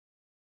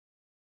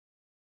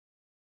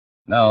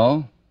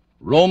Now,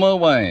 Roma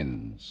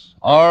Wines,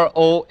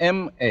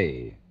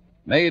 R-O-M-A,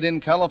 made in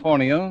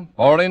California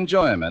for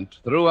enjoyment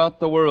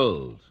throughout the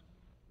world.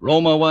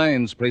 Roma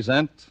Wines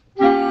present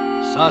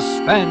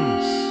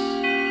Suspense.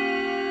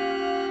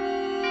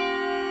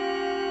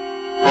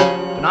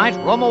 Tonight,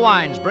 Roma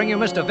Wines bring you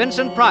Mr.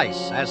 Vincent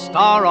Price as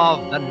star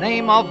of The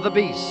Name of the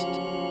Beast,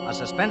 a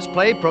suspense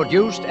play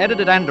produced,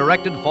 edited, and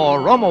directed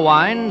for Roma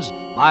Wines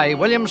by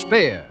William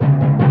Spear.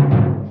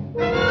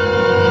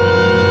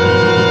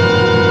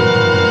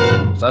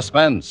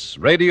 Suspense,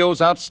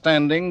 radio's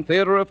outstanding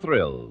theater of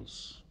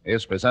thrills,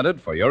 is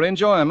presented for your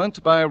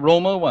enjoyment by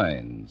Roma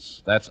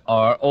Wines. That's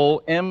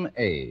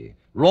R-O-M-A,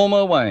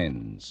 Roma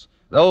Wines.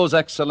 Those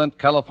excellent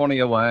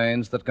California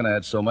wines that can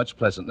add so much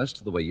pleasantness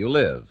to the way you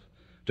live,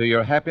 to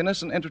your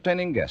happiness in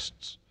entertaining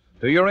guests,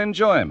 to your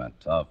enjoyment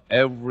of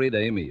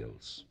everyday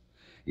meals.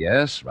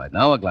 Yes, right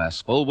now a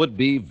glassful would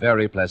be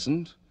very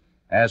pleasant,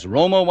 as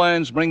Roma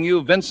Wines bring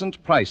you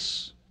Vincent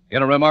Price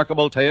in a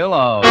remarkable tale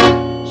of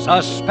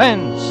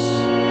Suspense.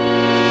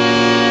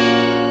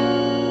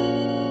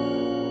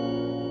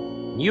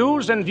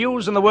 News and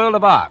views in the world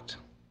of art.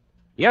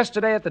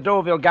 Yesterday at the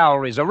Deauville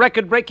Galleries, a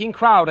record-breaking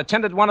crowd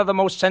attended one of the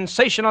most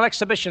sensational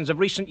exhibitions of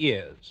recent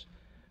years.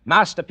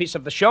 Masterpiece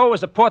of the show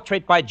is a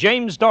portrait by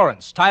James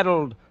Dorrance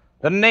titled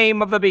The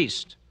Name of the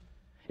Beast.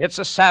 It's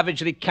a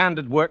savagely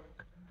candid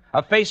work,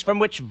 a face from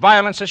which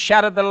violence has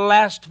shattered the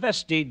last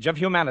vestige of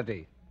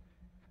humanity.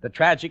 The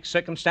tragic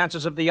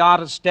circumstances of the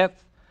artist's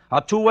death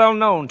are too well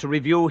known to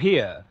review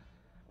here,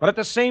 but at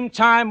the same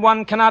time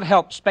one cannot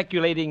help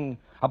speculating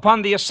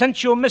upon the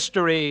essential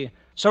mystery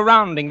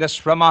surrounding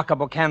this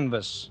remarkable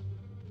canvas.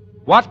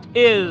 What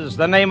is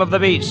the name of the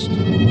beast?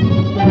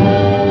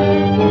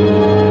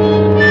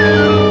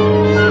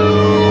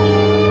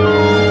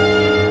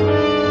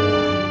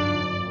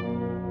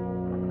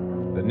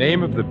 The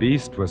name of the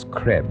beast was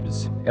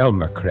Krebs,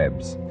 Elmer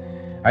Krebs.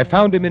 I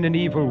found him in an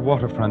evil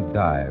waterfront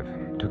dive,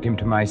 took him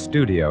to my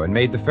studio, and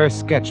made the first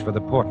sketch for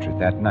the portrait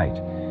that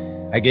night.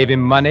 I gave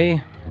him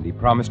money, and he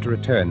promised to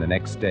return the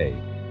next day.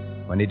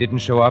 When he didn't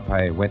show up,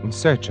 I went in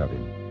search of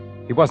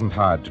him. He wasn't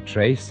hard to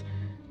trace.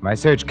 My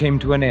search came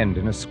to an end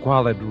in a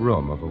squalid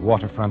room of a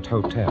waterfront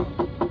hotel.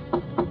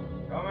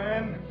 Come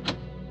in.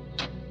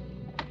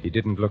 He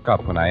didn't look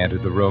up when I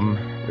entered the room,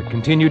 but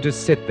continued to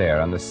sit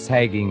there on the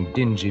sagging,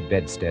 dingy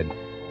bedstead,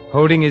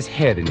 holding his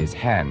head in his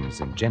hands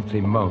and gently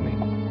moaning.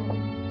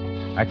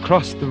 I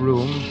crossed the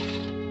room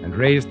and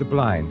raised the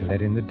blind to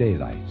let in the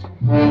daylight.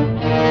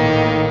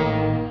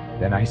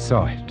 Then I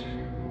saw it.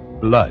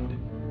 Blood.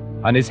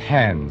 On his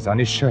hands, on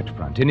his shirt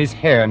front, in his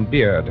hair and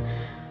beard.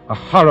 A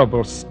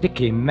horrible,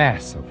 sticky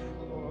mass of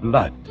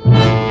blood.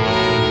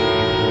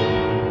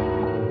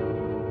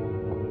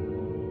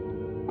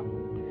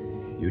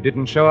 You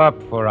didn't show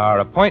up for our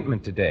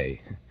appointment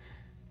today.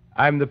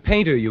 I'm the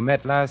painter you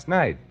met last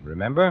night,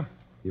 remember?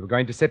 You were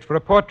going to sit for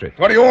a portrait.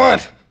 What do you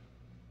want?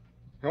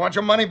 You want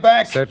your money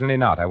back? Certainly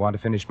not. I want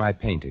to finish my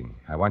painting.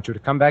 I want you to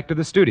come back to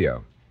the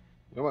studio.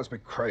 You must be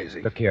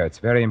crazy. Look here, it's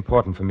very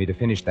important for me to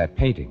finish that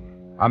painting.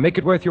 I'll make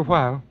it worth your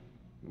while.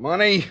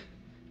 Money?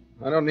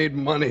 I don't need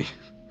money.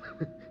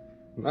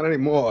 Not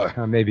anymore.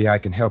 Maybe I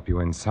can help you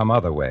in some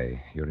other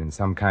way. You're in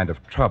some kind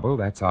of trouble,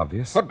 that's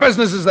obvious. What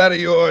business is that of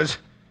yours?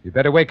 You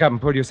better wake up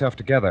and pull yourself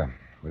together.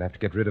 We'll have to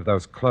get rid of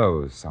those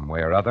clothes some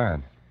way or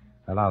other,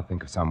 and I'll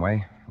think of some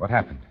way. What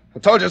happened? I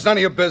told you it's none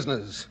of your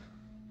business.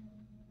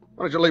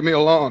 Why don't you leave me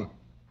alone?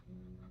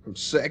 I'm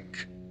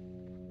sick.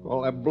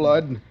 All that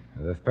blood.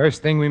 The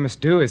first thing we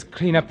must do is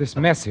clean up this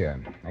mess here.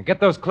 Now get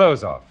those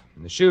clothes off,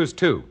 and the shoes,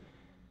 too.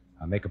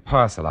 I'll make a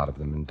parcel out of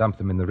them and dump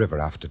them in the river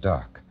after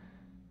dark.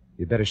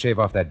 You'd better shave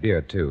off that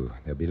beard, too.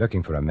 They'll be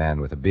looking for a man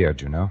with a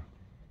beard, you know.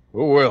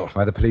 Who will?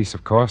 Why, the police,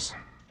 of course.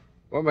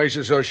 What makes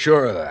you so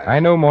sure of that? I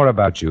know more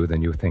about you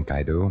than you think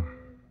I do.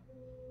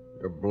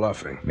 You're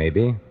bluffing.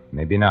 Maybe,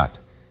 maybe not.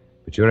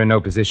 But you're in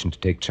no position to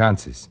take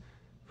chances.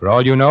 For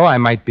all you know, I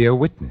might be a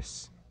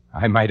witness.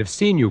 I might have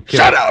seen you kill...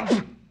 Shut up!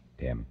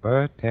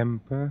 Temper,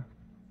 temper.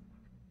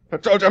 I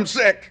told you I'm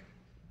sick.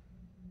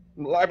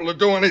 I'm liable to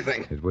do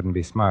anything. It wouldn't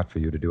be smart for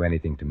you to do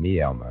anything to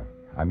me, Elmer.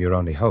 I'm your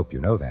only hope. You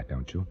know that,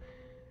 don't you?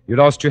 You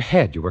lost your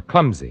head. You were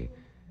clumsy.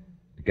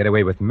 To get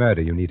away with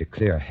murder, you need a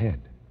clear head.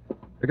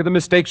 Look at the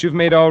mistakes you've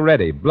made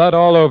already. Blood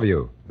all over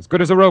you. As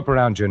good as a rope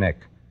around your neck.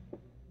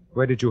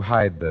 Where did you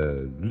hide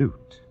the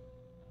loot?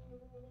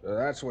 So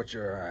that's what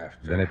you're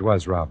after. Then it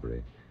was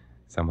robbery.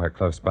 Somewhere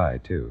close by,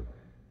 too.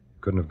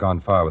 Couldn't have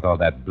gone far with all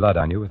that blood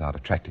on you without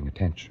attracting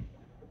attention.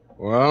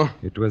 Well?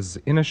 It was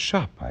in a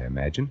shop, I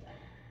imagine.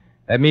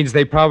 That means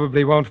they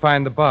probably won't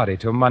find the body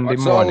till Monday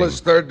What's morning. all this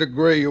third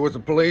degree? You with the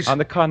police? On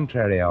the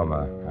contrary,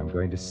 Elmer, I'm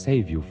going to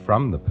save you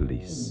from the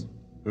police.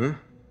 Huh?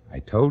 I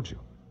told you.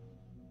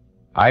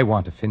 I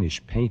want to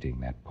finish painting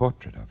that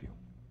portrait of you.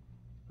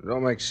 It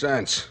don't make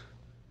sense.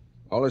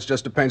 All this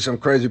just to paint some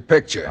crazy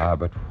picture. Ah,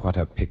 but what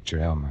a picture,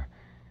 Elmer.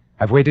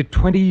 I've waited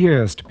 20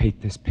 years to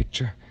paint this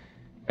picture.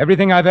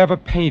 Everything I've ever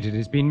painted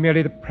has been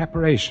merely the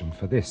preparation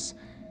for this.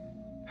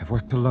 I've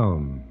worked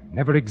alone,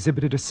 never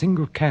exhibited a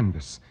single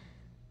canvas.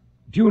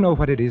 Do you know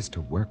what it is to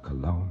work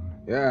alone?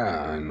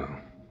 Yeah, I know.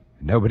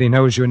 Nobody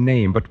knows your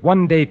name, but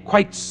one day,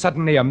 quite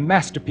suddenly, a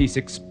masterpiece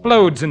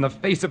explodes in the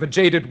face of a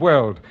jaded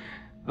world.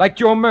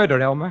 Like your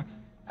murder, Elmer.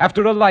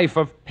 After a life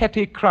of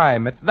petty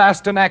crime, at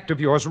last an act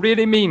of yours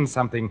really means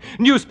something.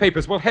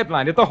 Newspapers will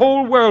headline it. The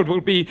whole world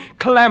will be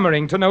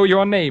clamoring to know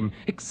your name.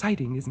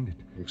 Exciting, isn't it?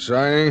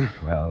 Exciting?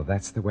 Well,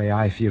 that's the way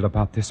I feel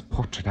about this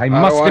portrait. I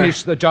must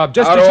finish the job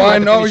just as you How do I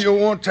know you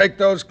won't take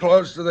those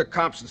clothes to the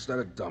cops instead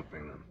of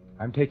dumping them?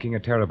 I'm taking a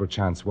terrible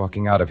chance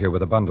walking out of here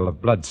with a bundle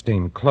of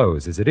blood-stained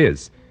clothes as it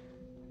is.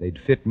 They'd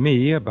fit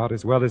me about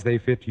as well as they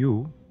fit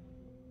you.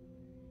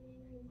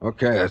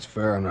 Okay, that's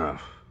fair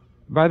enough.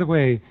 By the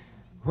way,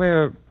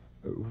 where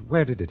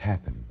did it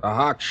happen? The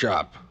Hawk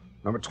Shop,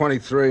 number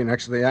 23,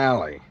 next to the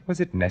alley. Was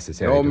it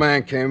necessary? The old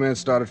man came in and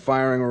started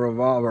firing a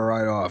revolver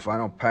right off. I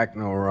don't pack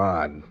no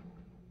rod.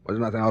 There's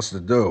nothing else to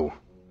do.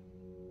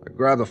 I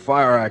grabbed the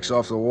fire axe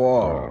off the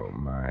wall. Oh,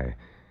 my.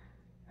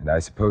 And I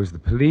suppose the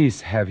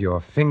police have your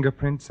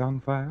fingerprints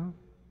on file?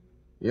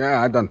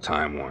 Yeah, I done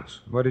time once.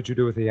 What did you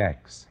do with the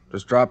axe?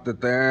 Just dropped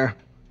it there.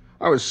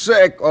 I was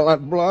sick, all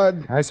that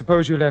blood. I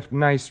suppose you left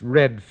nice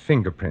red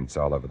fingerprints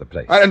all over the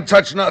place. I didn't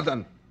touch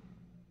nothing.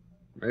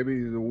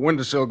 Maybe the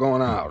windowsill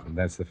going out.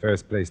 That's the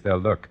first place they'll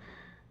look.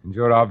 And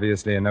you're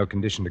obviously in no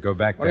condition to go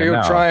back What there are you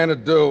now. trying to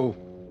do?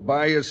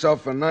 Buy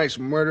yourself a nice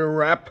murder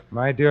rap?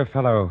 My dear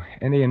fellow,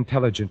 any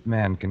intelligent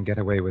man can get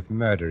away with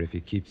murder if he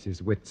keeps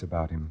his wits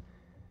about him.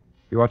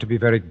 You ought to be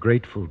very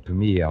grateful to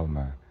me,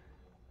 Elmer.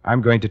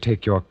 I'm going to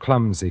take your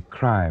clumsy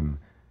crime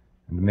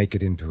and make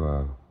it into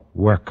a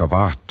work of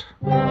art.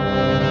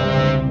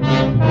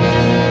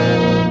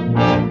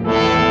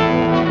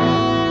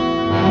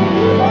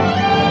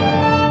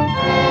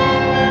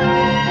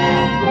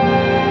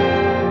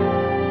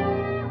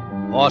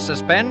 For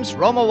Suspense,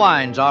 Roma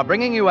Wines are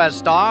bringing you as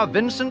star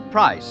Vincent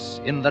Price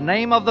in The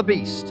Name of the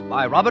Beast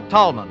by Robert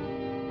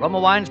Tallman.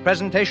 Roma Wines'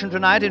 presentation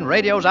tonight in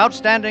radio's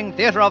outstanding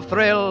theater of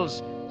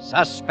thrills,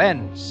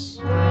 Suspense.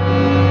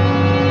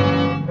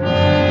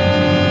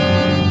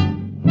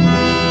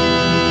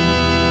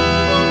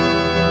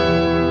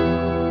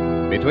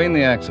 Between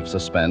the acts of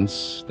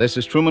Suspense, this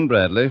is Truman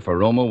Bradley for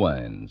Roma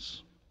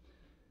Wines.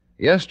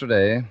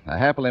 Yesterday, a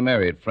happily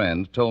married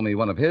friend told me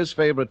one of his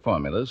favorite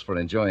formulas for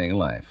enjoying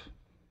life.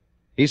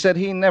 He said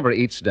he never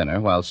eats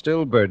dinner while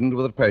still burdened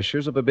with the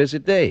pressures of a busy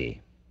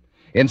day.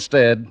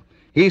 Instead,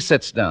 he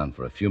sits down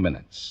for a few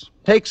minutes,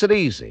 takes it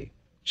easy,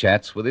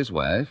 chats with his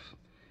wife,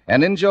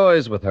 and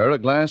enjoys with her a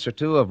glass or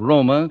two of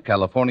Roma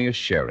California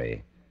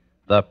sherry,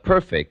 the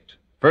perfect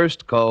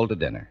first call to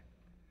dinner.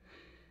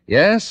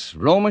 Yes,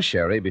 Roma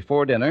sherry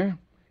before dinner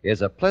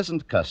is a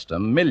pleasant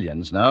custom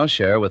millions now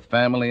share with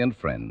family and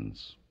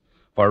friends.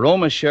 For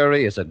Roma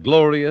sherry is a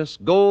glorious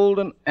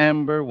golden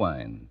amber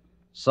wine,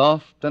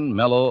 soft and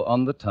mellow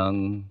on the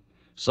tongue,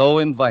 so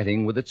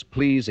inviting with its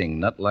pleasing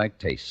nut-like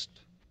taste.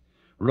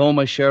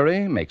 Roma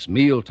sherry makes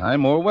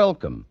mealtime more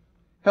welcome,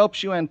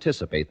 helps you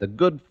anticipate the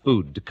good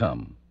food to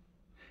come.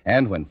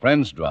 And when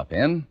friends drop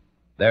in,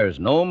 there's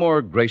no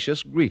more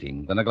gracious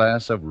greeting than a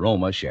glass of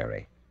Roma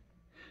sherry.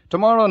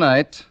 Tomorrow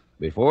night,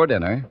 before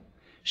dinner,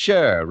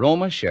 share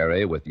Roma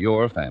sherry with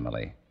your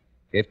family.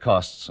 It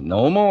costs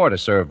no more to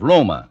serve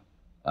Roma,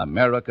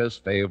 America's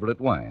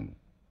favorite wine.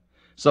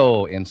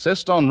 So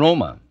insist on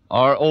Roma,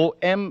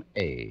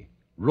 R-O-M-A,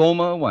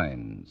 Roma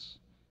Wines.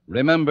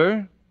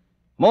 Remember,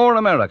 more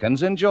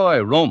Americans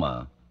enjoy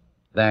Roma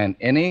than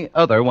any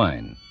other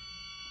wine.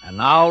 And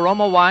now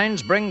Roma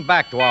Wines bring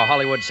back to our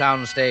Hollywood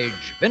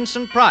soundstage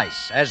Vincent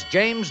Price as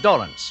James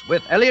Dorrance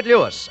with Elliot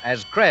Lewis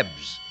as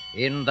Krebs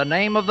in The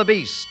Name of the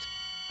Beast,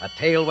 a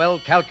tale well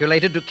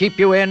calculated to keep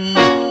you in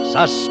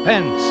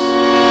suspense.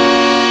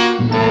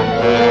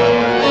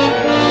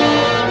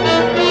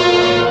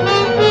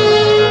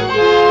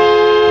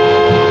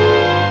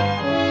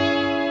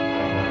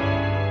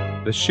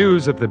 The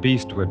shoes of the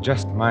beast were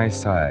just my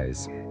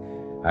size.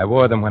 I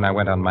wore them when I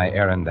went on my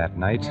errand that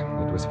night.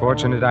 It was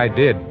fortunate I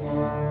did.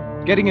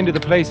 Getting into the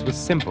place was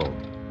simple.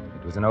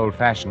 It was an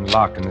old-fashioned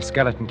lock, and the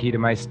skeleton key to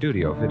my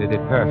studio fitted it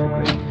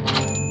perfectly.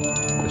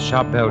 The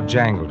shop bell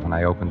jangled when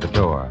I opened the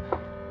door.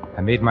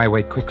 I made my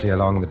way quickly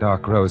along the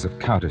dark rows of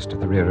counters to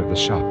the rear of the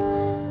shop.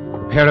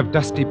 A pair of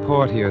dusty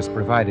portieres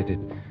provided it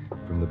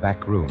from the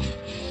back room.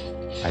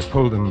 I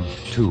pulled them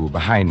to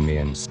behind me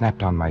and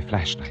snapped on my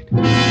flashlight.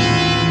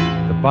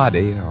 The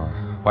body, or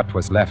what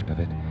was left of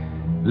it,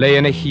 lay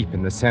in a heap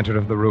in the center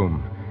of the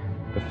room.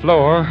 The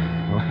floor,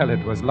 well,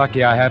 it was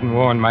lucky I hadn't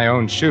worn my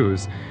own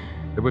shoes.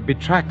 There would be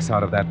tracks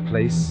out of that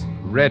place,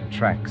 red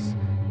tracks.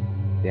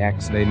 The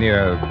axe lay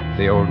near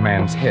the old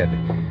man's head.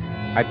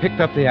 I picked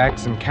up the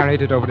axe and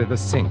carried it over to the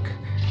sink.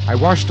 I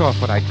washed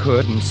off what I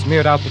could and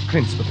smeared out the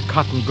prints with the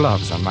cotton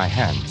gloves on my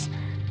hands.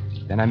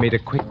 Then I made a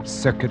quick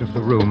circuit of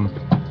the room,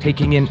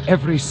 taking in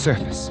every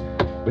surface.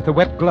 With the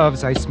wet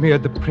gloves, I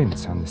smeared the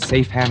prints on the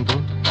safe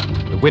handle,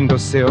 the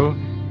windowsill,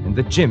 and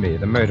the jimmy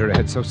the murderer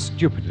had so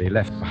stupidly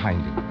left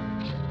behind him.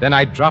 Then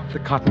I dropped the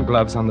cotton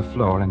gloves on the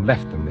floor and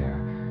left them there.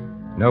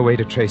 No way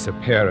to trace a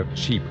pair of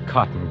cheap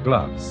cotton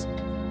gloves.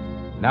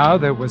 Now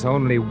there was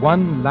only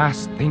one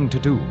last thing to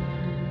do.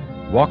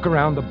 Walk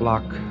around the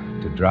block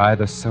to dry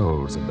the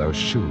soles of those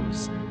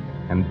shoes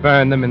and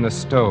burn them in the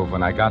stove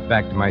when I got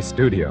back to my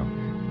studio.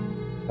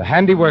 The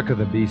handiwork of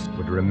the beast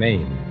would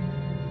remain,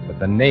 but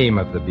the name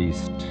of the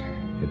beast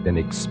had been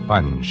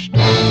expunged. But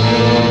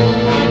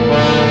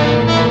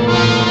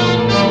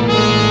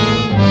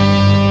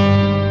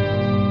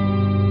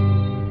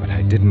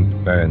I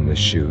didn't burn the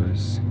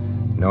shoes,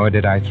 nor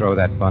did I throw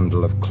that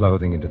bundle of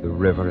clothing into the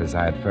river as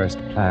I had first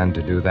planned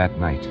to do that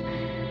night.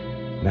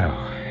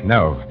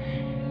 No.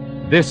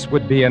 This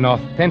would be an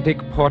authentic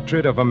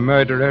portrait of a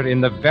murderer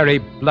in the very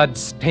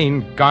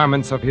blood-stained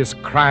garments of his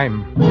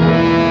crime.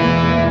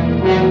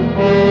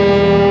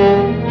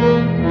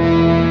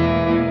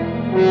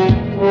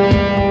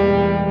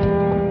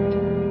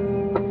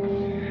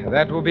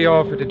 That will be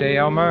all for today,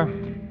 Elmer.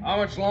 How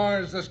much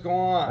longer does this go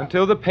on?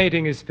 Until the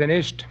painting is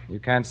finished. You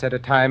can't set a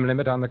time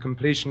limit on the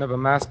completion of a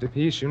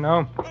masterpiece, you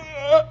know.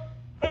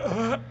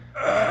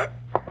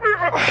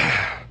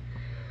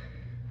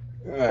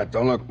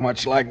 Don't look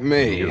much like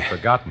me. You've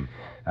forgotten.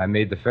 I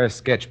made the first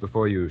sketch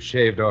before you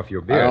shaved off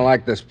your beard. I don't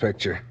like this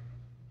picture.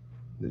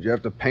 Did you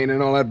have to paint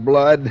in all that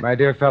blood? My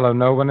dear fellow,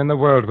 no one in the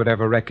world would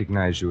ever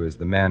recognize you as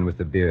the man with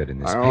the beard in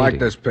this I don't painting. like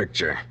this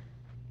picture.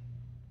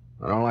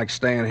 I don't like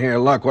staying here.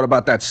 Look, what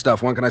about that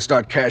stuff? When can I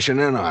start cashing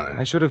in on it?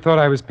 I should have thought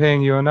I was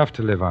paying you enough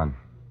to live on.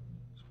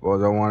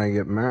 Suppose I want to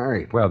get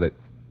married. Well,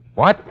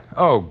 What?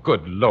 Oh,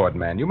 good Lord,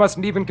 man. You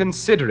mustn't even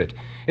consider it.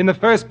 In the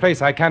first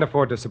place, I can't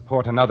afford to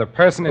support another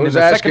person. And Who's in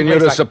the asking second you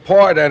place, to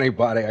support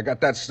anybody? I got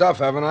that stuff,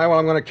 haven't I? Well,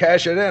 I'm going to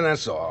cash it in,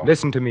 that's all.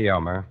 Listen to me,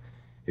 Elmer.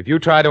 If you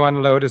try to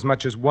unload as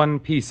much as one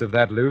piece of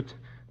that loot,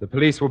 the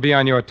police will be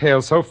on your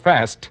tail so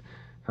fast.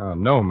 Oh,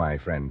 no, my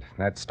friend.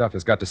 That stuff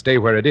has got to stay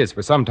where it is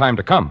for some time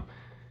to come.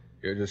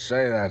 You just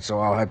say that, so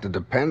I'll have to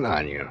depend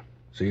on you.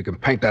 So you can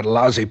paint that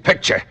lousy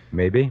picture.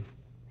 Maybe.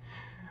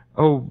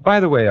 Oh, by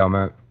the way,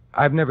 Elmer,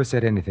 I've never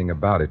said anything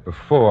about it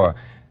before,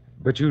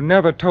 but you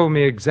never told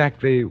me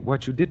exactly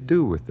what you did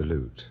do with the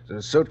loot. It's in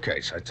a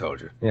suitcase, I told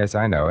you. Yes,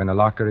 I know, in a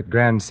locker at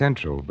Grand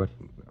Central, but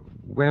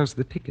where's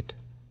the ticket?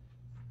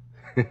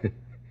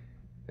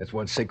 That's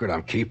one secret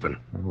I'm keeping.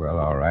 Well,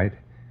 all right.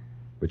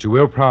 But you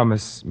will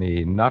promise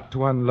me not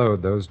to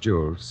unload those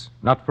jewels.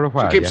 Not for a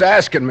while. She keeps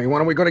asking me,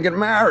 when are we going to get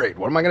married?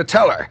 What am I going to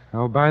tell her?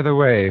 Oh, by the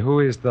way,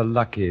 who is the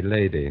lucky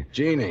lady?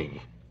 Jeannie.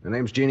 Her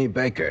name's Jeannie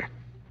Baker.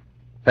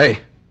 Hey,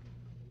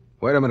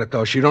 wait a minute,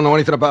 though. She don't know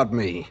anything about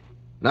me.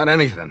 Not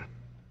anything.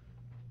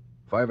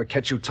 If I ever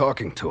catch you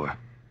talking to her,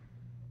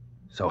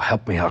 so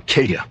help me, I'll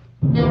kill you.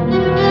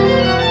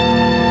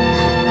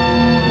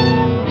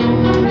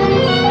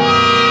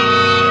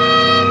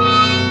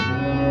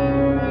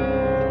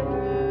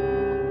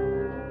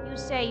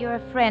 You're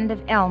a friend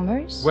of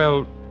Elmer's?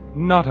 Well,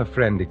 not a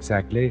friend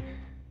exactly.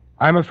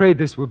 I'm afraid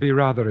this will be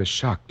rather a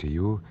shock to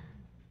you.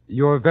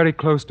 You're very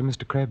close to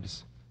Mr.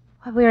 Krebs.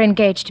 Well, we're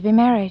engaged to be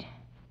married.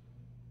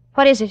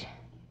 What is it?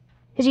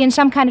 Is he in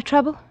some kind of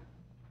trouble?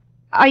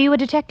 Are you a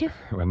detective?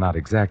 Well, not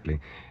exactly.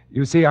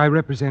 You see, I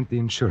represent the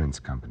insurance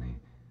company.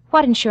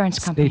 What insurance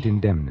company? State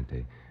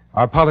indemnity.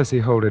 Our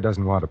policyholder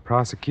doesn't want to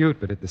prosecute,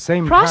 but at the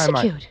same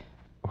Prosecute?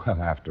 time...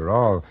 Well, after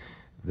all,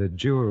 the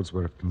jewels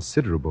were of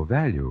considerable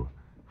value.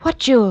 What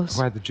jewels?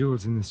 Why, the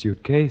jewels in the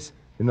suitcase,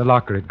 in the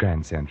locker at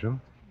Grand Central.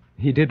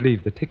 He did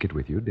leave the ticket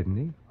with you, didn't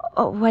he?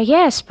 Oh, well,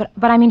 yes, but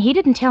I mean, he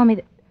didn't tell me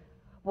that...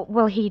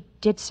 Well, he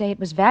did say it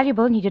was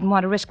valuable and he didn't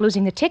want to risk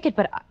losing the ticket,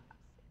 but...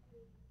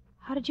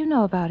 How did you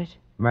know about it?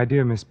 My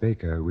dear Miss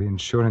Baker, we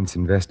insurance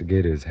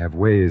investigators have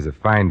ways of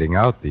finding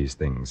out these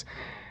things.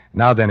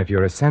 Now then, if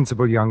you're a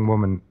sensible young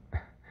woman...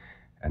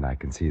 And I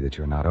can see that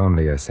you're not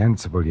only a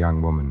sensible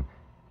young woman,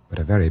 but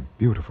a very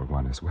beautiful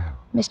one as well.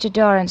 Mr.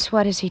 Dorrance,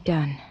 what has he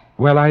done?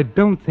 Well, I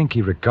don't think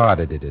he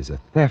regarded it as a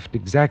theft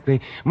exactly,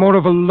 more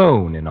of a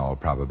loan in all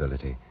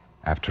probability.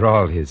 After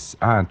all, his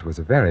aunt was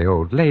a very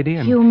old lady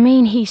and... You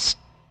mean he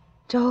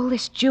stole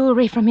this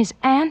jewelry from his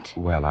aunt?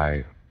 Well,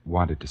 I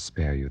wanted to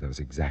spare you those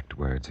exact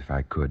words if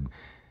I could.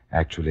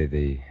 Actually,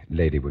 the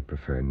lady would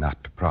prefer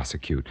not to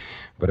prosecute.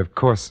 But of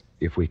course,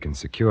 if we can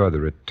secure the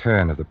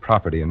return of the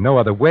property in no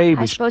other way...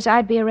 I suppose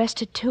I'd be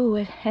arrested,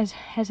 too, as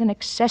an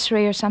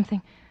accessory or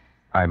something.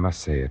 I must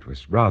say it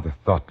was rather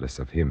thoughtless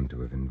of him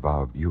to have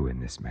involved you in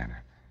this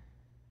manner.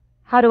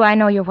 How do I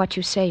know you're what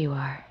you say you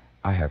are?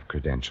 I have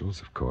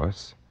credentials, of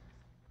course.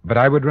 But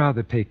I would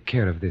rather take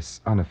care of this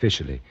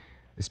unofficially,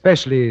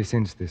 especially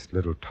since this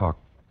little talk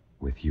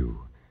with you.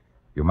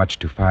 You're much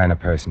too fine a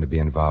person to be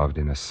involved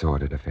in a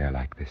sordid affair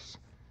like this.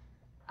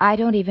 I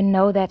don't even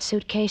know that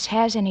suitcase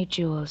has any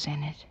jewels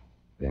in it.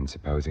 Then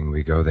supposing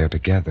we go there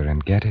together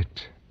and get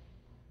it,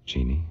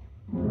 Jeannie?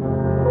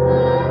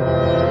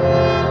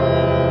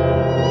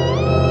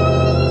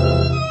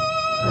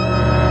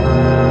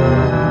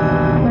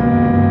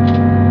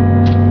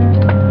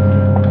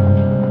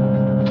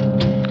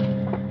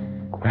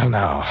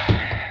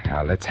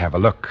 Now, let's have a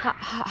look.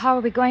 How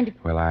are we going to...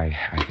 Well, I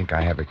think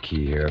I have a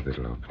key here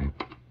that'll open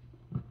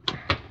it.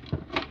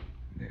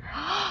 There.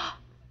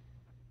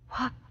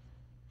 What?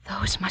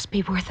 Those must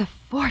be worth a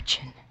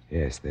fortune.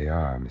 Yes, they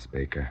are, Miss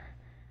Baker.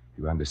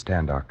 You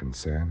understand our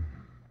concern?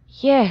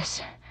 Yes.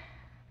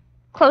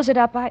 Close it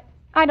up. I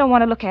don't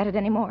want to look at it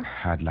anymore.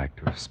 I'd like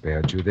to have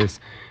spared you this.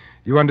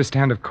 You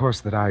understand, of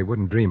course, that I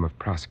wouldn't dream of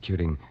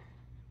prosecuting.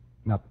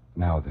 Not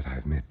now that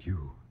I've met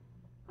you.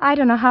 I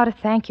don't know how to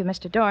thank you,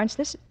 Mr. Dorrance.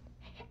 This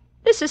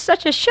is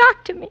such a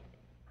shock to me.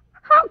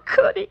 How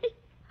could he?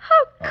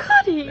 How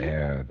could he?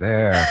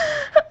 There.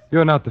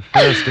 You're not the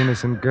first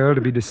innocent girl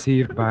to be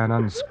deceived by an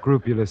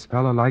unscrupulous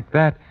fellow like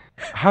that.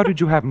 How did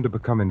you happen to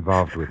become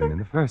involved with him in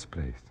the first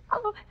place?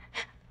 Oh,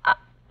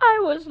 I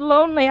was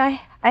lonely.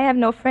 I have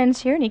no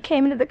friends here, and he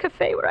came into the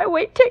cafe where I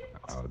wait tables.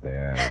 Oh,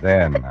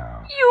 there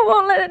now. You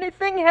won't let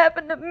anything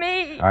happen to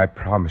me. I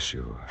promise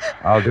you,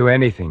 I'll do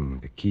anything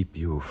to keep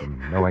you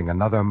from knowing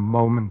another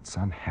moment's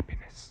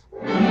unhappiness.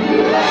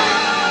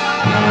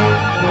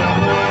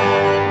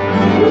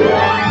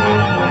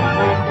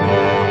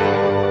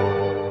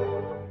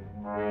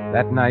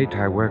 That night,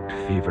 I worked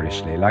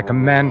feverishly, like a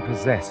man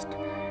possessed.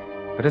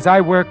 But as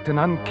I worked, an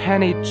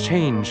uncanny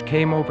change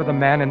came over the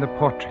man in the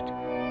portrait.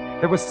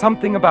 There was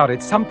something about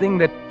it, something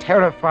that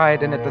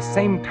terrified and at the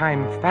same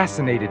time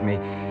fascinated me.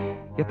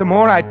 Yet the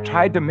more I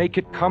tried to make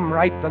it come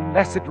right, the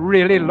less it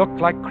really looked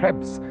like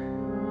Krebs.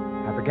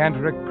 I began to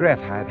regret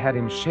I had had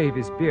him shave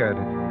his beard,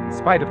 in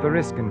spite of the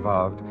risk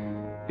involved.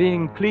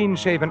 Being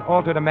clean-shaven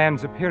altered a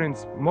man's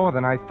appearance more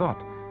than I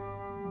thought.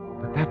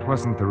 But that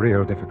wasn't the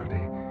real difficulty.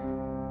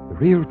 The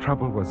real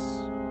trouble was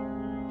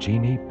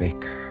Jeannie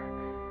Baker.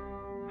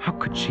 How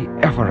could she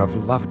ever have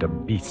loved a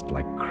beast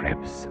like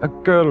Krebs? A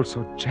girl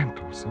so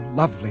gentle, so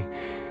lovely.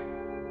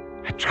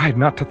 I tried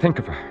not to think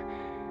of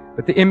her,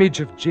 but the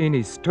image of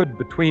Jeannie stood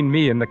between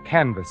me and the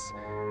canvas,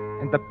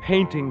 and the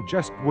painting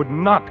just would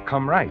not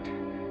come right.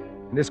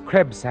 And as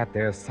Krebs sat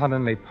there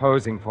sullenly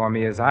posing for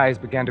me, his eyes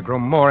began to grow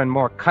more and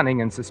more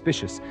cunning and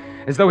suspicious,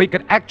 as though he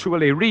could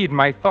actually read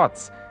my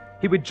thoughts.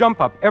 He would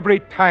jump up every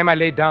time I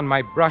laid down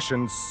my brush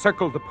and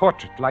circle the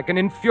portrait like an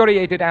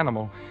infuriated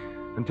animal,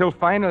 until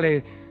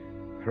finally,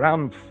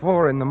 around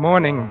 4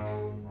 a.m,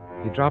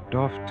 he dropped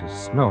off to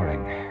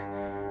snoring.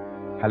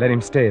 I let him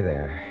stay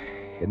there.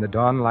 In the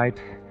dawn light,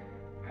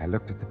 I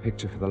looked at the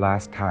picture for the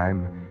last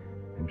time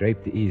and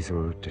draped the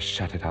easel to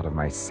shut it out of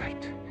my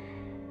sight.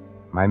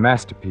 My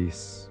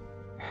masterpiece,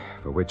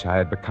 for which I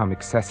had become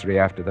accessory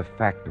after the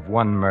fact of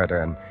one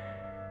murder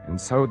and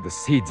sowed the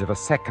seeds of a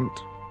second,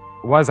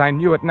 was, I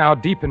knew it now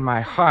deep in my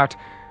heart,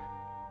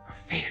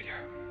 a failure.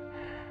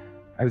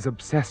 I was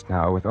obsessed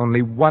now with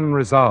only one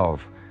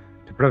resolve: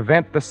 to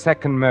prevent the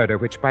second murder,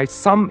 which by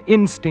some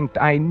instinct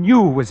I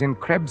knew was in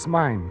Krebs'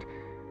 mind.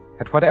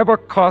 At whatever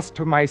cost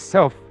to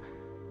myself,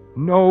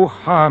 no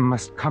harm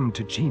must come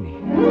to Jeannie.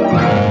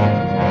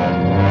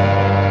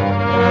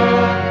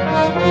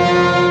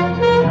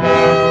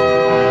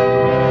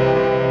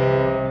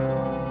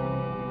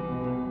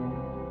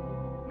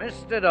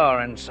 Mr.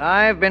 Dorrance,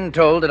 I've been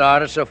told that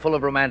artists are full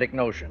of romantic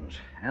notions,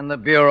 and the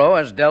Bureau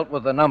has dealt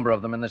with a number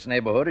of them in this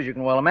neighborhood, as you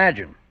can well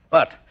imagine.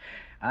 But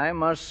I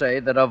must say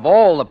that of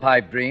all the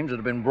pipe dreams that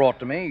have been brought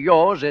to me,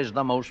 yours is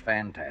the most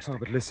fantastic. Oh,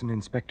 but listen,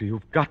 Inspector,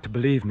 you've got to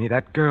believe me.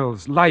 That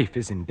girl's life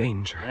is in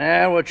danger.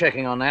 Yeah, we're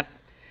checking on that.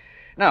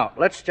 Now,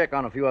 let's check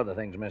on a few other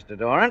things, Mr.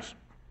 Dorrance.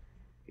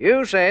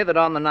 You say that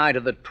on the night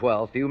of the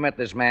 12th, you met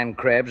this man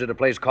Krebs at a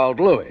place called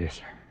Louis. Yes,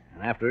 sir.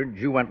 And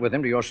afterwards, you went with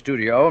him to your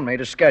studio and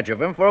made a sketch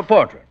of him for a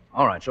portrait.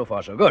 All right, so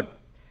far so good.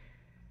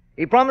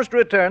 He promised to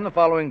return the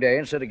following day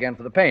and sit again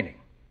for the painting.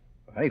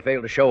 Well, he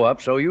failed to show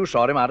up, so you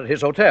sought him out at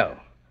his hotel.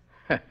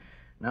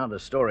 Now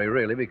the story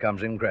really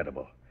becomes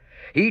incredible.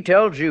 He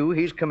tells you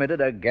he's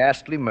committed a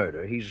ghastly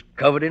murder. He's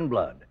covered in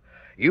blood.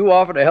 You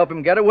offer to help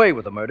him get away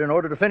with the murder in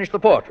order to finish the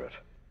portrait.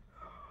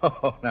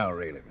 Oh, now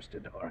really,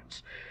 Mr.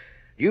 Dorrance.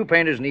 You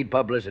painters need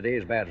publicity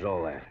as bad as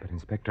all that. But,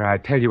 Inspector, I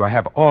tell you, I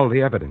have all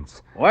the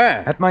evidence.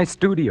 Where? At my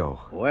studio.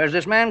 Where's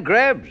this man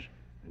Krebs?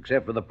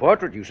 Except for the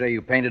portrait you say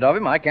you painted of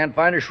him, I can't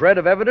find a shred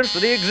of evidence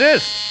that he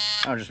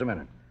exists. Now, just a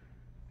minute.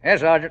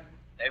 Yes, Sergeant?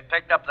 They've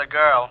picked up the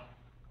girl.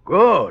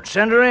 Good.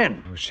 Send her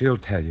in. Oh, she'll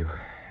tell you.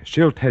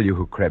 She'll tell you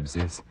who Krebs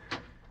is.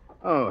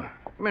 Oh,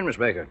 come in, Miss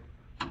Baker.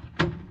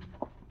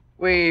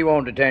 We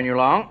won't detain you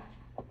long.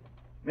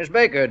 Miss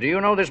Baker, do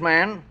you know this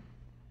man?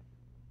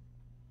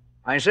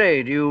 I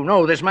say, do you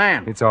know this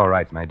man? It's all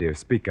right, my dear.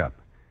 Speak up.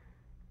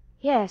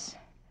 Yes.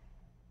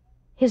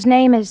 His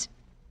name is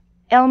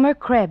Elmer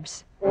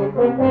Krebs.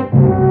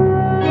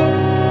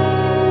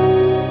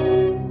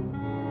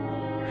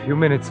 A few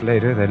minutes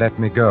later, they let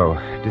me go,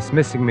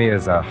 dismissing me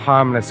as a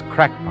harmless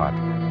crackpot.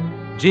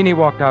 Jeannie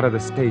walked out of the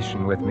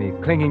station with me,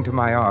 clinging to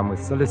my arm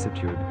with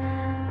solicitude,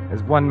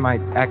 as one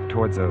might act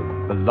towards a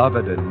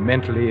beloved and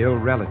mentally ill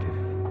relative.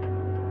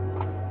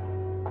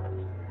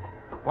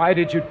 Why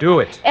did you do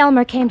it?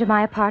 Elmer came to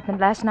my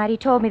apartment last night. He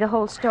told me the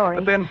whole story.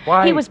 But then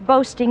why? He was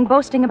boasting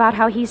about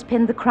how he's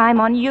pinned the crime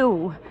on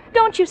you.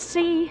 Don't you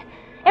see?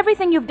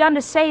 Everything you've done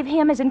to save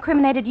him has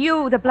incriminated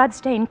you. The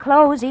blood-stained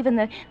clothes, even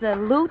the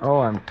loot. Oh,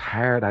 I'm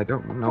tired. I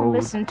don't know. Oh,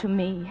 listen to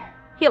me.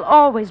 He'll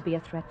always be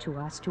a threat to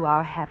us, to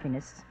our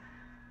happiness.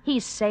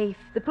 He's safe.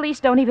 The police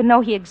don't even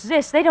know he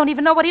exists. They don't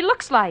even know what he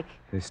looks like.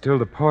 There's still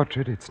the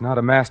portrait. It's not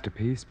a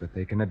masterpiece, but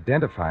they can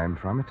identify him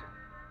from it.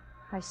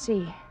 I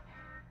see.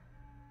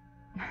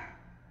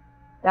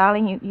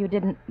 Darling, you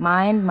didn't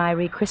mind my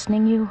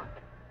rechristening you?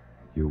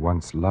 You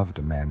once loved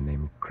a man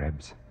named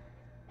Krebs.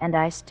 And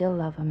I still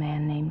love a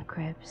man named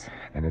Krebs.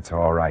 Then it's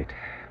all right.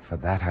 For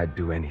that, I'd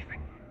do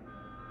anything.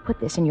 Put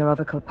this in your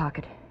overcoat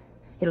pocket.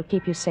 It'll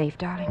keep you safe,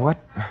 darling. What?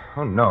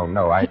 Oh,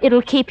 no,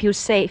 It'll keep you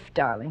safe,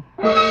 darling.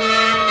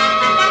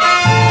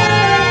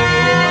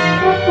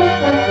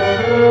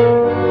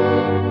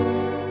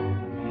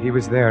 He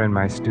was there in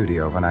my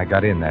studio when I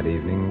got in that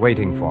evening,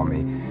 waiting for me.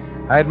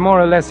 I had more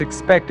or less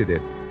expected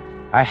it.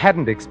 I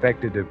hadn't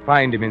expected to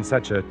find him in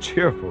such a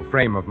cheerful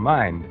frame of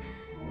mind.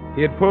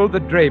 He had pulled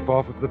the drape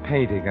off of the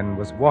painting and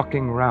was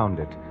walking round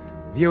it,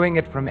 viewing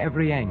it from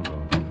every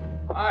angle.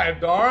 Hi,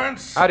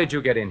 Dorrance. How did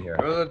you get in here?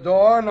 Through the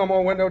door. No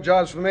more window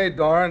jobs for me,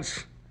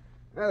 Dorrance.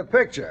 Yeah, the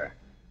picture.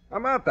 How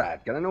about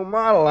that? Got a new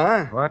model,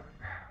 huh? What?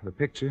 The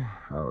picture?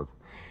 Oh,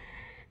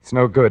 it's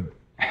no good.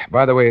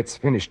 By the way, it's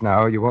finished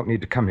now. You won't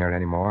need to come here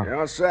anymore. You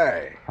don't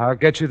say. I'll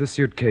get you the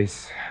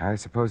suitcase. I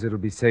suppose it'll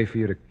be safe for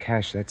you to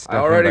cash that stuff I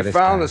in by already this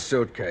found time. the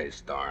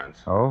suitcase, Dorrance.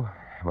 Oh?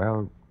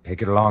 Well,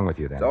 take it along with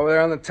you then. It's over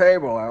there on the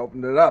table. I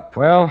opened it up.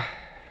 Well,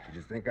 Did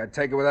you think I'd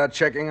take it without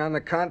checking on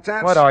the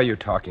contents? what are you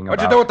talking about?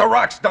 What'd you do with the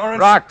rocks,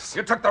 Dorrance? Rocks?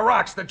 You took the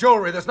rocks, the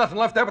jewelry. There's nothing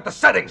left there but the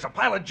settings, a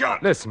pile of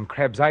junk. Listen,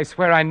 Krebs, I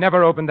swear I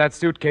never opened that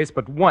suitcase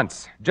but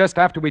once, just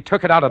after we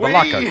took it out of the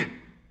locker.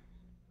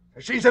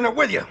 She's in it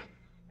with you.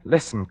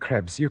 Listen,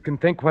 Krebs, you can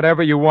think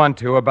whatever you want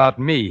to about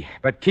me,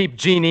 but keep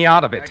Jeannie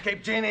out of I it.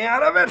 keep Jeannie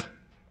out of it?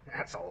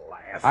 That's a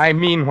laugh. I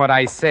mean what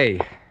I say.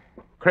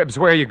 Krebs,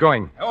 where are you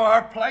going? To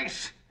her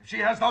place. If she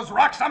has those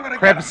rocks, I'm gonna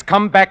Krebs, get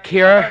come back her.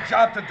 here. Got a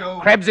job to do.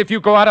 Krebs, if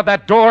you go out of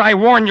that door, I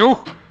warn you.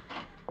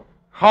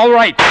 All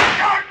right.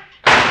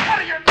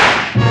 Out of your...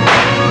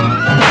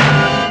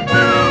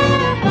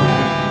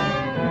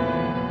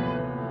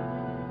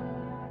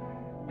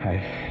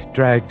 I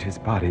dragged his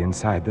body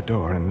inside the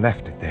door and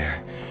left it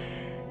there.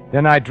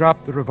 Then I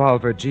dropped the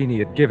revolver Jeannie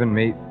had given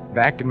me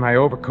back in my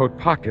overcoat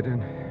pocket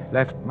and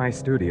left my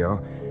studio.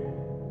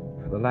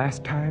 For the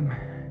last time,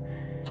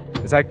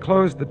 as I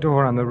closed the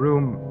door on the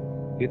room,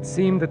 it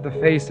seemed that the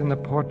face in the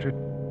portrait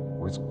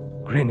was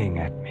grinning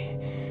at me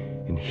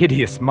in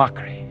hideous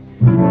mockery.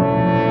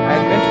 I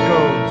had meant to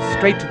go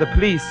straight to the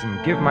police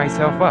and give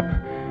myself up,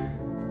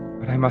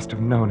 but I must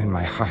have known in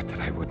my heart that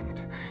I wouldn't.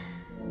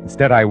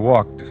 Instead, I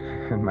walked,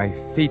 and my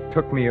feet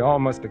took me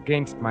almost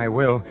against my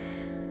will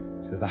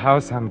to the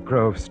house on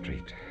Grove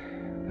Street,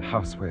 the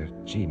house where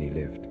Jeannie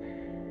lived.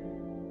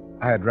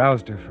 I had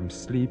roused her from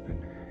sleep,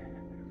 and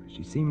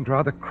she seemed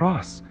rather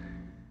cross.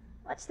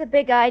 What's the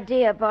big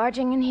idea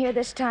barging in here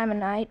this time of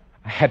night?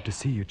 I had to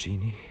see you,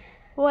 Jeannie.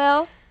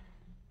 Well,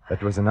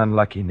 That was an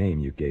unlucky name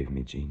you gave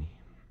me, Jeannie.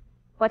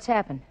 what's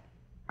happened?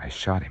 I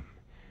shot him.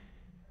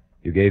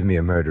 You gave me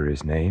a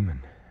murderer's name, and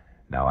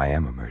now I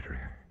am a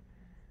murderer.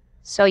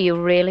 So you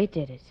really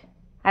did it.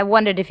 I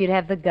wondered if you'd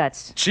have the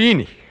guts.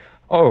 Jeannie!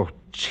 Oh,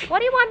 Jeannie. What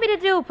do you want me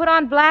to do? Put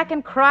on black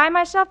and cry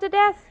myself to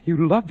death?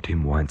 You loved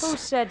him Who once.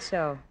 said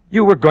so?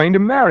 You were going to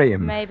marry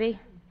him. Maybe.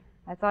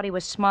 I thought he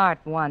was smart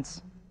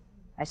once.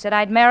 I said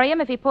I'd marry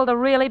him if he pulled a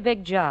really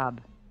big job.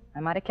 I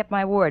might have kept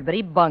my word, but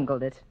he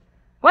bungled it.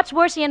 What's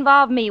worse, he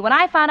involved me. When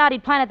I found out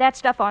he'd planted that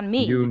stuff on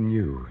me. You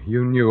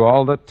knew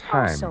all the Oh,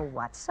 time. so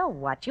what? So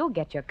what? You'll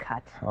get your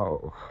cut.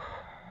 Oh,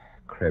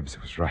 Krebs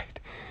was right.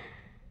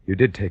 You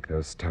did take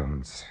those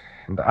stones,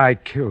 and I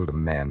killed a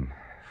man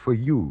for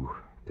you,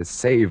 to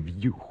save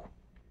you.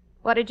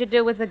 What did you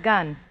do with the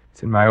gun?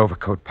 It's in my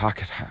overcoat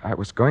pocket. I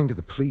was going to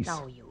the police.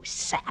 Oh, you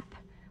sap.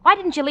 Why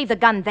didn't you leave the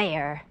gun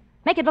there?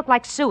 Make it look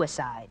like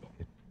suicide.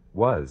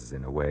 Was,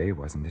 in a way,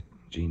 wasn't it,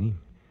 Jeannie?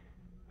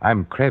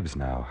 I'm Krebs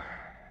now.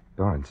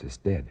 Dorrance is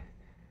dead.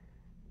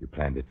 You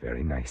planned it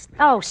very nicely.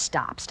 Oh,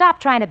 stop. Stop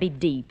trying to be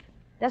deep.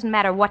 Doesn't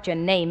matter what your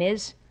name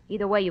is.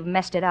 Either way, you've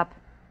messed it up.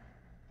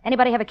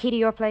 Anybody have a key to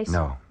your place?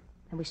 No.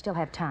 And we still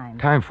have time.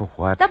 Time for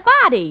what? The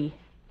body.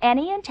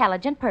 Any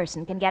intelligent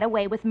person can get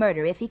away with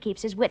murder if he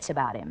keeps his wits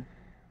about him.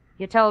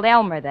 You told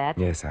Elmer that.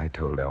 Yes, I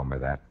told Elmer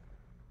that.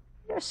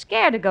 You're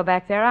scared to go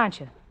back there, aren't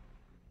you? Do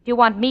you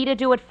want me to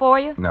do it for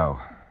you? No,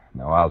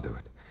 I'll do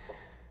it.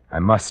 I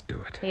must do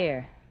it.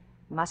 Here.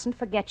 Mustn't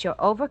forget your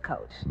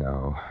overcoat.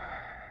 No,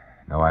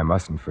 I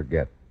mustn't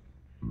forget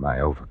my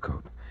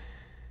overcoat.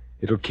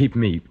 It'll keep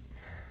me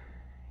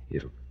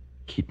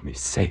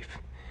safe.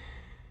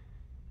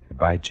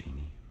 Goodbye,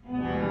 Jeannie.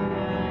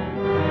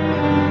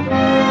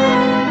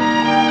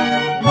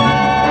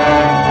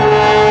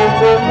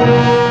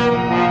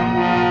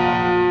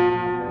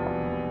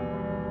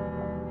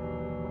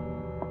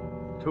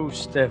 Two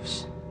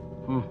stiffs.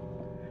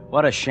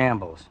 What a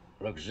shambles.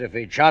 Looks as if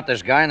he shot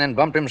this guy and then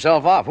bumped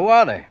himself off. Who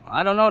are they?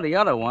 I don't know the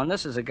other one.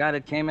 This is the guy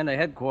that came into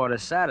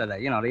headquarters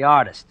Saturday. You know, the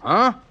artist.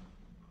 Huh?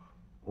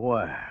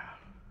 Well,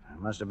 there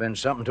must have been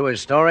something to his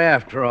story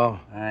after all.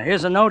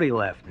 Here's a note he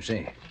left. You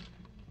see.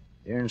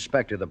 Dear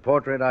Inspector, the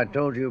portrait I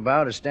told you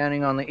about is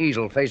standing on the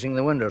easel facing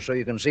the window so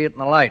you can see it in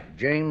the light.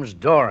 James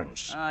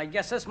Dorrance. I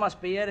guess this must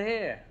be it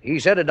here. He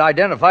said it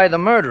identified the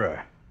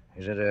murderer.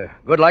 Is it a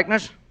good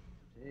likeness?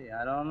 Gee,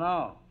 I don't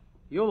know.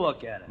 You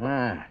look at it.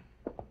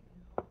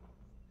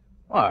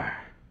 Why,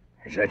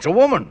 it's a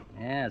woman.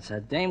 Yeah, it's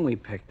that dame we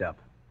picked up.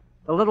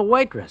 The little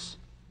waitress.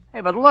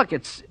 Hey, but look,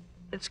 it's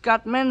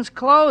got men's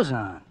clothes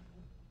on.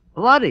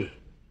 Bloody.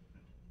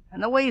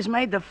 And the way he's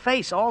made the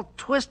face all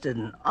twisted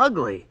and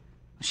ugly.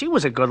 She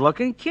was a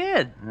good-looking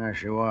kid. Yeah,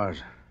 she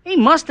was. He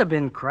must have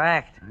been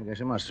cracked. I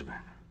guess it must have been.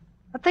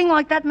 A thing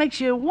like that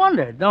makes you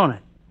wonder, don't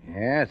it?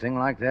 Yeah, a thing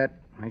like that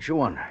makes you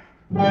wonder.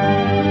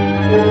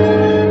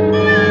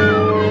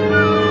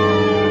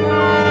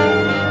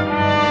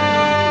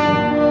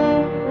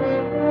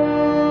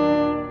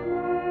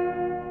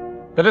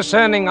 The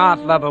discerning art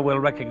lover will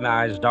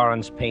recognize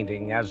Dorrance'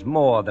 painting as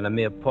more than a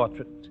mere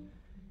portrait.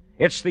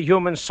 It's the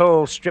human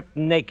soul stripped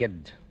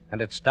naked,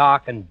 and its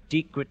dark and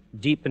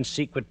deep and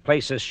secret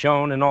places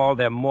shown in all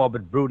their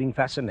morbid, brooding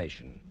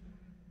fascination.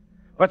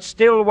 But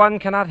still one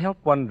cannot help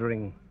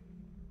wondering,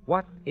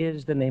 what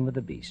is the name of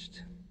the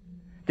beast?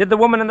 Did the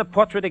woman in the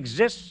portrait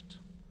exist,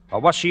 or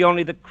was she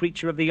only the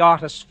creature of the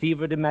artist's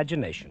fevered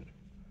imagination?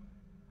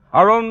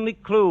 Our only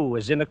clue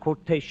is in a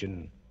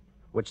quotation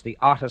which the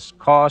artist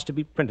caused to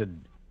be printed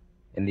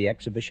in the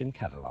exhibition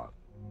catalog.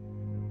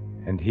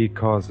 And he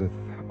causeth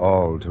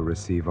all to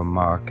receive a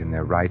mark in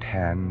their right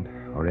hand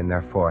or in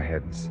their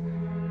foreheads,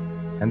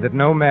 and that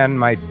no man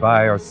might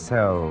buy or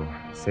sell,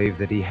 save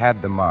that he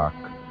had the mark,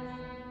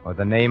 or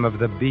the name of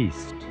the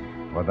beast,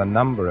 or the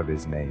number of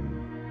his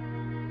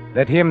name.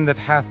 Let him that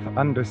hath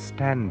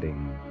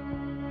understanding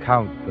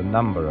count the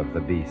number of the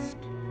beast,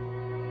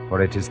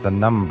 for it is the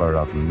number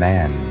of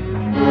man.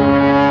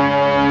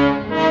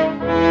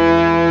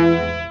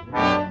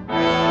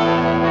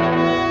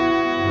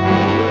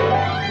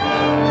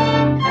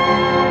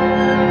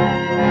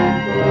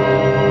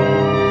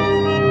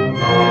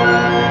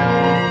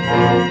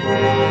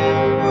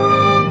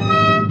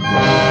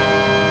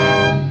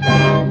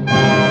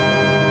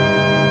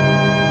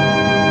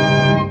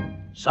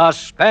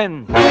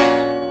 Suspense.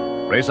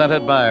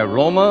 Presented by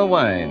Roma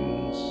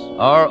Wines,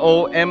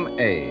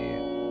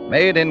 ROMA,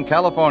 made in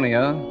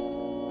California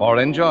for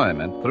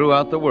enjoyment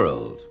throughout the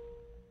world.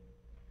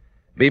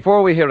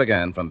 Before we hear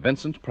again from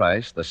Vincent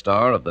Price, the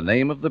star of The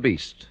Name of the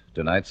Beast,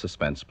 tonight's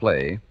suspense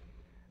play,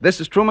 this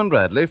is Truman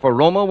Bradley for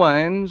Roma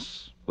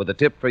Wines with a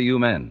tip for you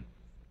men.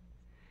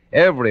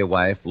 Every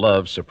wife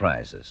loves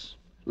surprises,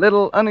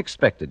 little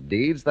unexpected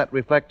deeds that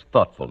reflect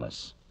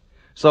thoughtfulness.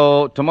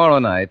 So, tomorrow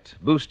night,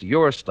 boost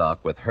your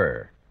stock with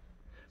her.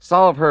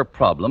 Solve her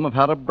problem of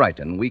how to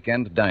brighten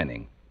weekend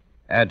dining.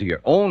 Add to your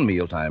own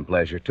mealtime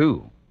pleasure,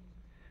 too.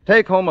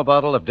 Take home a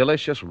bottle of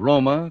delicious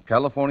Roma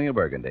California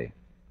Burgundy.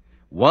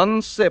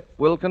 One sip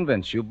will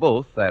convince you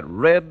both that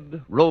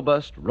red,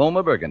 robust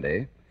Roma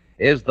Burgundy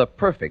is the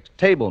perfect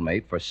table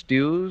mate for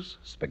stews,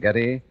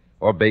 spaghetti,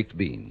 or baked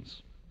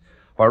beans.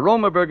 For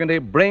Roma Burgundy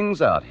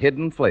brings out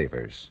hidden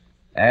flavors,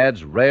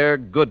 adds rare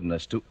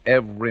goodness to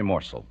every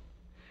morsel.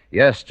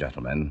 Yes,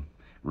 gentlemen,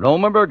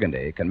 Roma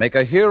Burgundy can make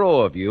a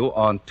hero of you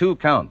on 2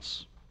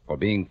 counts, for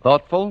being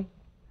thoughtful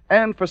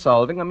and for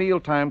solving a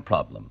mealtime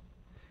problem.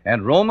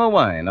 And Roma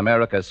Wine,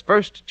 America's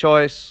first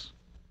choice,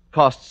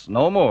 costs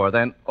no more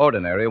than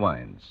ordinary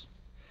wines.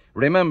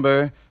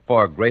 Remember,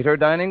 for greater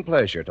dining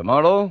pleasure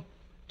tomorrow,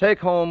 take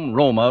home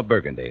Roma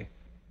Burgundy.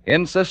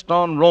 Insist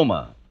on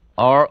Roma,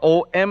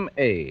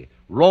 ROMA,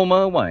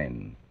 Roma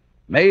Wine,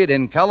 made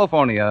in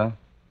California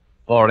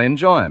for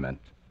enjoyment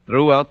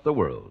throughout the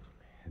world.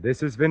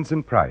 This is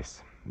Vincent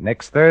Price.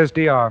 Next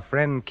Thursday, our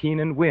friend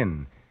Keenan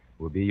Wynn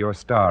will be your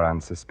star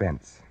on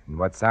Suspense in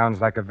what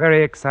sounds like a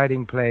very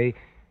exciting play,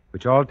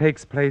 which all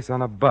takes place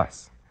on a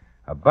bus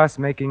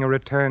making a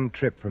return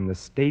trip from the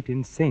State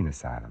Insane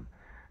Asylum.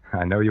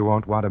 I know you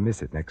won't want to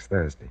miss it next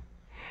Thursday.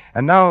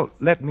 And now,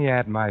 let me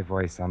add my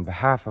voice on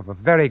behalf of a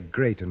very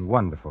great and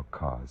wonderful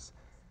cause.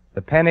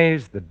 The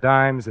pennies, the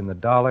dimes, and the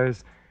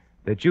dollars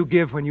that you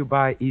give when you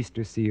buy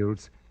Easter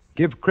seals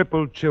give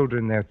crippled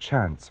children their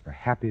chance for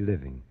happy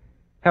living.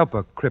 Help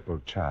a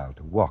crippled child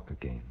to walk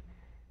again.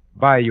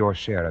 Buy your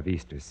share of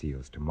Easter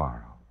seals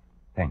tomorrow.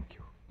 Thank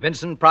you.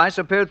 Vincent Price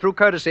appeared through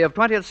courtesy of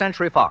 20th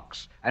Century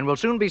Fox and will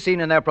soon be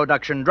seen in their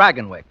production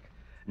Dragonwick.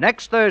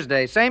 Next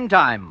Thursday, same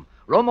time,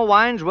 Roma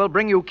Wines will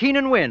bring you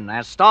Keenan Wynn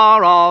as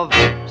star of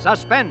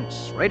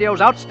Suspense,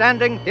 radio's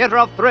outstanding theater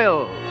of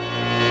thrills.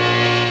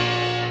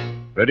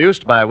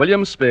 Produced by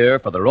William Spear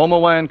for the Roma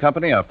Wine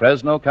Company of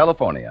Fresno,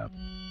 California.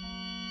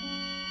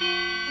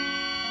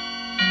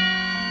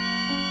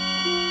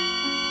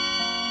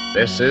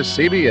 This is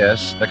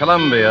CBS, the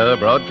Columbia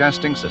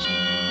Broadcasting System.